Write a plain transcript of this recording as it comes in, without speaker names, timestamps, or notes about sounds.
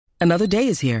Another day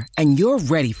is here, and you're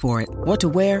ready for it. What to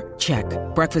wear? Check.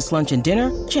 Breakfast, lunch, and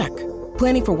dinner? Check.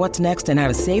 Planning for what's next and how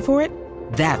to save for it?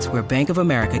 That's where Bank of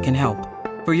America can help.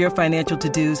 For your financial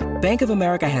to-dos, Bank of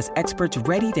America has experts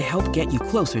ready to help get you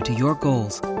closer to your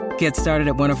goals. Get started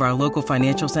at one of our local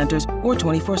financial centers or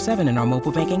 24/7 in our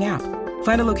mobile banking app.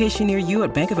 Find a location near you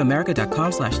at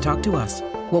bankofamerica.com/talktous.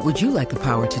 What would you like the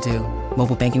power to do?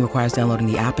 Mobile banking requires downloading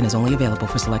the app and is only available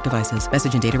for select devices.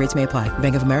 Message and data rates may apply.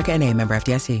 Bank of America N.A., member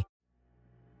FDIC.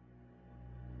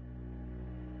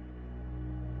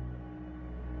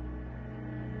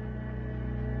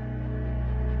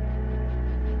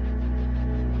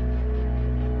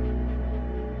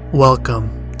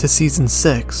 Welcome to Season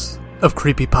 6 of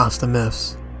CreepyPasta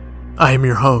Myths. I am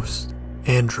your host,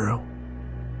 Andrew.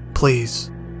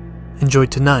 Please, enjoy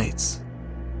tonight's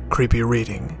creepy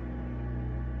reading.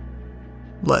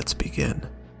 Let's begin.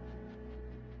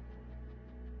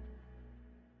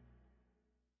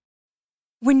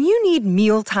 When you need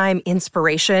mealtime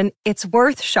inspiration, it's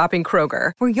worth shopping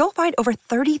Kroger, where you'll find over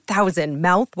 30,000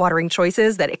 mouth-watering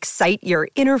choices that excite your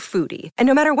inner foodie. And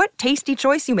no matter what tasty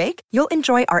choice you make, you'll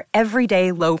enjoy our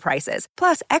everyday low prices,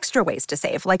 plus extra ways to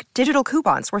save, like digital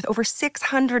coupons worth over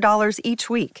 $600 each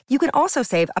week. You can also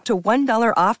save up to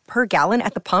 $1 off per gallon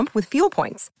at the pump with fuel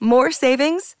points. More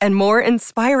savings and more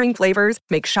inspiring flavors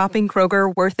make shopping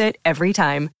Kroger worth it every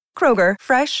time. Kroger,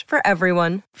 fresh for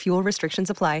everyone. Fuel restrictions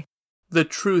apply. The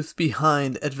Truth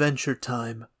Behind Adventure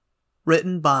Time,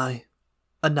 written by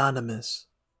Anonymous.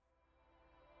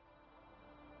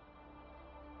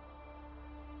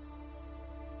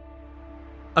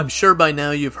 I'm sure by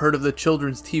now you've heard of the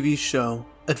children's TV show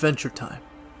Adventure Time.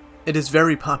 It is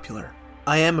very popular.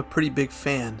 I am a pretty big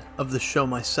fan of the show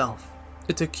myself.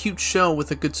 It's a cute show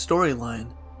with a good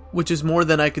storyline, which is more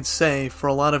than I could say for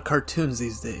a lot of cartoons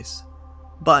these days.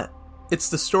 But it's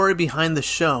the story behind the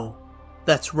show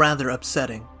that's rather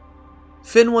upsetting.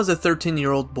 Finn was a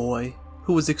 13-year-old boy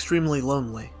who was extremely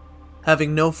lonely,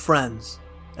 having no friends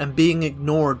and being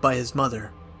ignored by his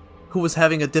mother, who was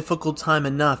having a difficult time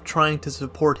enough trying to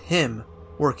support him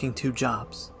working 2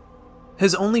 jobs.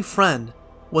 His only friend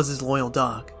was his loyal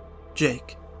dog,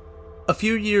 Jake. A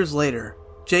few years later,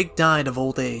 Jake died of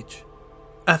old age.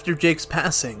 After Jake's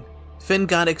passing, Finn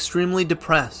got extremely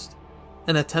depressed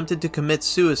and attempted to commit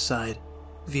suicide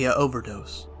via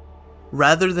overdose.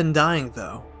 Rather than dying,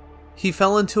 though, he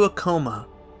fell into a coma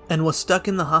and was stuck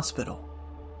in the hospital.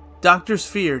 Doctors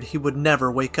feared he would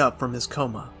never wake up from his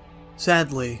coma.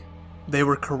 Sadly, they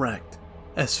were correct,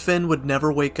 as Finn would never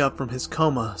wake up from his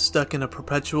coma, stuck in a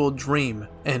perpetual dream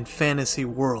and fantasy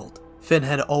world Finn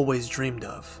had always dreamed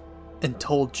of, and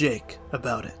told Jake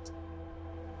about it.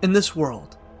 In this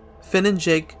world, Finn and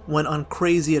Jake went on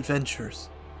crazy adventures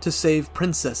to save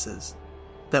princesses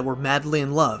that were madly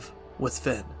in love with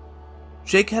Finn.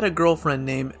 Jake had a girlfriend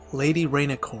named Lady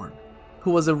Rainicorn,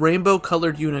 who was a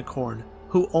rainbow-colored unicorn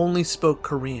who only spoke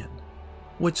Korean,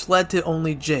 which led to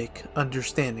only Jake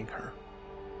understanding her.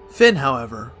 Finn,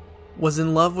 however, was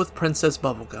in love with Princess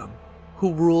Bubblegum,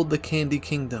 who ruled the Candy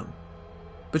Kingdom,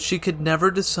 but she could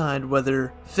never decide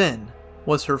whether Finn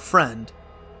was her friend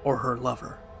or her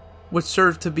lover, which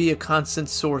served to be a constant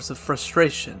source of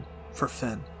frustration for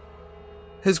Finn.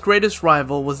 His greatest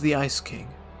rival was the Ice King,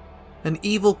 an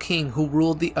evil king who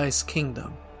ruled the Ice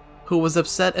Kingdom, who was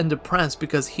upset and depressed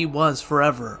because he was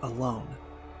forever alone.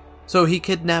 So he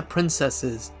kidnapped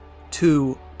princesses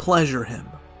to pleasure him.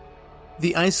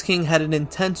 The Ice King had an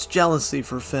intense jealousy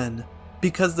for Finn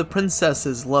because the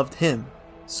princesses loved him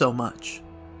so much.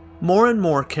 More and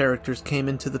more characters came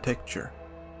into the picture.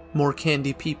 More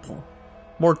candy people,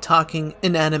 more talking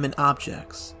inanimate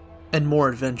objects, and more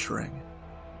adventuring.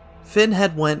 Finn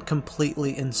had went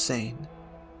completely insane.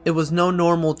 It was no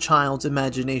normal child's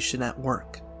imagination at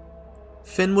work.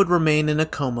 Finn would remain in a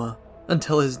coma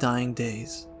until his dying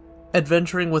days,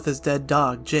 adventuring with his dead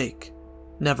dog, Jake,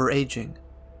 never aging,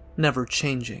 never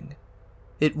changing.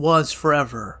 It was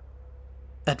forever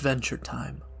Adventure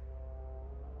Time.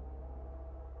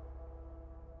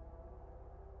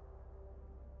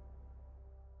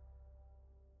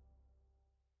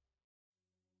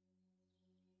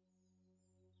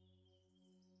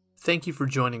 Thank you for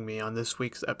joining me on this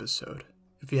week's episode.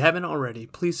 If you haven't already,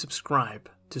 please subscribe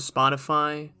to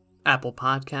Spotify, Apple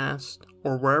Podcast,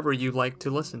 or wherever you like to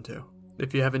listen to.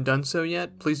 If you haven't done so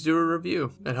yet, please do a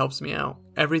review. It helps me out.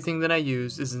 Everything that I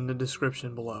use is in the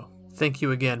description below. Thank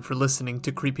you again for listening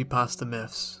to CreepyPasta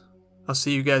Myths. I'll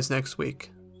see you guys next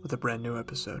week with a brand new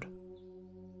episode.